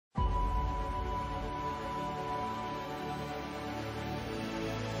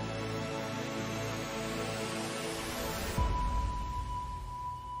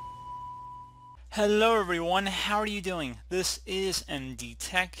Hello everyone, how are you doing? This is MD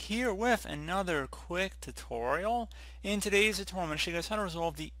Tech here with another quick tutorial. In today's tutorial, I'm going to show you guys how to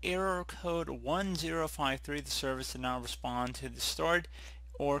resolve the error code 1053. The service did not respond to the start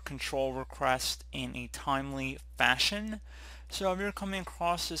or control request in a timely fashion. So if you're coming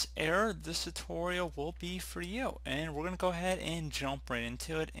across this error, this tutorial will be for you. And we're going to go ahead and jump right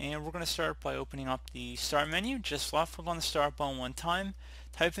into it. And we're going to start by opening up the start menu. Just left click on the start button one time.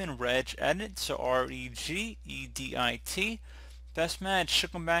 Type in regedit, so regedit. Best match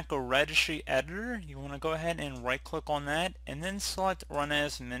should come back a registry editor. You want to go ahead and right click on that and then select run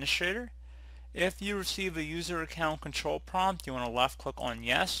as administrator. If you receive a user account control prompt, you want to left click on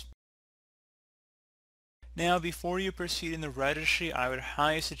yes. Now before you proceed in the registry, I would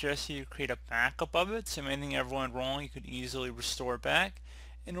highly suggest you create a backup of it, so if anything ever went wrong you could easily restore back.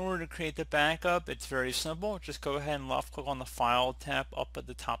 In order to create the backup, it's very simple. Just go ahead and left click on the File tab up at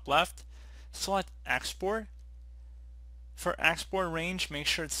the top left. Select Export. For export range, make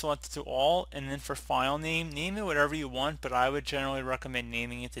sure it's selected to all, and then for file name, name it whatever you want, but I would generally recommend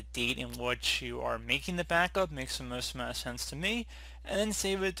naming it the date in which you are making the backup. Makes the most amount of sense to me. And then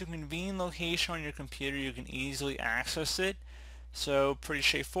save it to a convenient location on your computer. You can easily access it. So pretty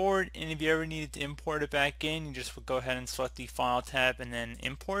straightforward, and if you ever needed to import it back in, you just would go ahead and select the File tab and then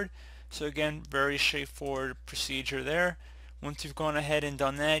import. So again, very straightforward procedure there. Once you've gone ahead and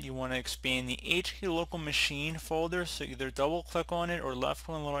done that, you want to expand the HK local machine folder, so either double click on it or left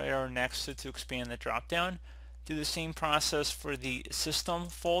click on the little arrow next to it to expand the drop down. Do the same process for the system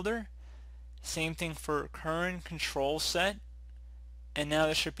folder. Same thing for current control set. And now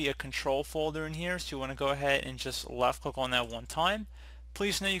there should be a control folder in here, so you want to go ahead and just left click on that one time.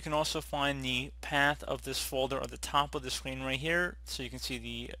 Please note you can also find the path of this folder at the top of the screen right here, so you can see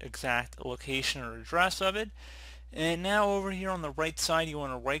the exact location or address of it. And now over here on the right side, you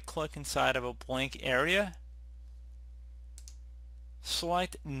want to right click inside of a blank area,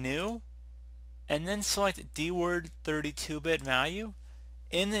 select new, and then select dword 32-bit value.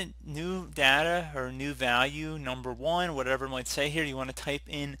 In the new data or new value number 1, whatever it might say here, you want to type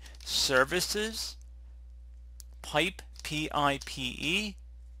in services pipe P-I-P-E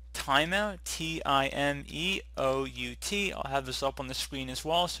timeout T-I-M-E-O-U-T. I'll have this up on the screen as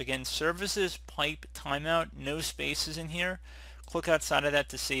well. So again, services pipe timeout, no spaces in here. Click outside of that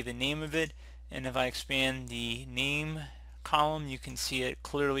to say the name of it, and if I expand the name column, you can see it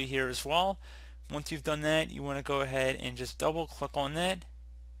clearly here as well. Once you've done that, you want to go ahead and just double click on that.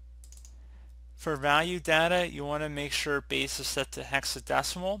 For value data, you want to make sure base is set to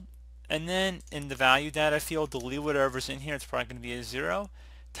hexadecimal, and then in the value data field, delete whatever's in here. It's probably going to be a 0.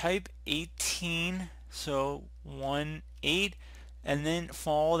 Type 18, so 1, 8, and then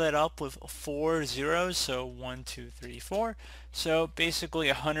follow that up with 4 zeros, so 1, 2, 3, 4. So basically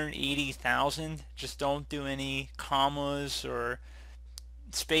 180,000. Just don't do any commas or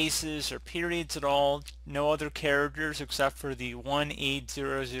spaces or periods at all. No other characters except for the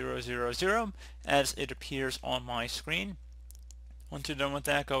 180000 as it appears on my screen. Once you're done with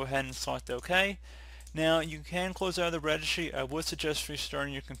that, go ahead and select OK. Now you can close out of the registry. I would suggest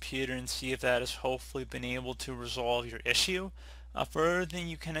restarting your computer and see if that has hopefully been able to resolve your issue. Further thing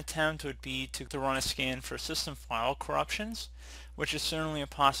you can attempt would be to run a scan for system file corruptions, which is certainly a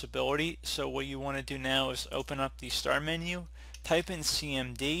possibility. So what you want to do now is open up the start menu, type in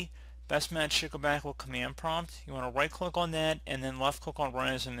CMD. Best match should go back with command prompt. You want to right click on that and then left click on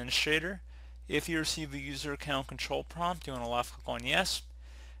run as administrator. If you receive a user account control prompt, you want to left click on yes.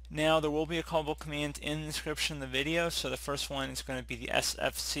 Now there will be a couple commands in the description of the video. So the first one is going to be the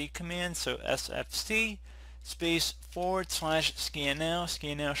SFC command. So SFC space / scan now.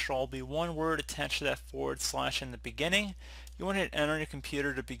 Scan now should all be one word attached to that / in the beginning. You want to hit enter on your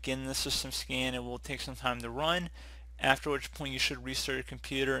computer to begin the system scan. It will take some time to run, after which point you should restart your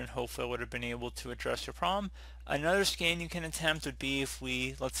computer and hopefully it would have been able to address your problem. Another scan you can attempt would be if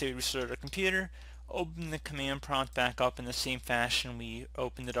let's say we restart our computer, open the command prompt back up in the same fashion we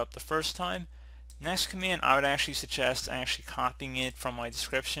opened it up the first time. Next command, I would actually suggest copying it from my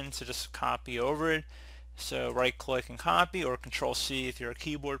description, so just copy over it. So right click and copy, or Control C if you're a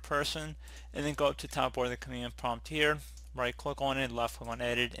keyboard person, and then go up to the top bar of the command prompt here, right click on it, left click on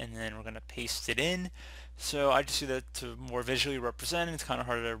edit, and then we're going to paste it in. So I just do that to more visually represent it. It's kind of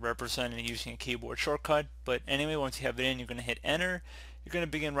hard to represent it using a keyboard shortcut, but anyway, once you have it in, you're going to hit enter. You're going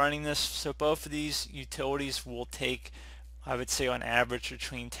to begin running this. So both of these utilities will take, I would say on average,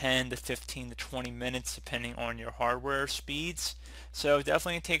 between 10 to 15 to 20 minutes depending on your hardware speeds. So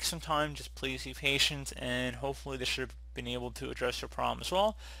definitely take some time. Just please be patient, and hopefully this should have been able to address your problem as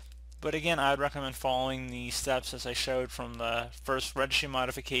well. But again, I'd recommend following the steps as I showed from the first registry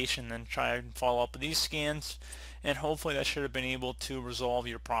modification, then try and follow up with these scans, and hopefully that should have been able to resolve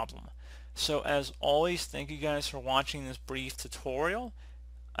your problem. So as always, thank you guys for watching this brief tutorial.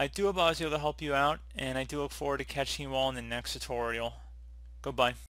 I do hope I was able to help you out, and I do look forward to catching you all in the next tutorial. Goodbye.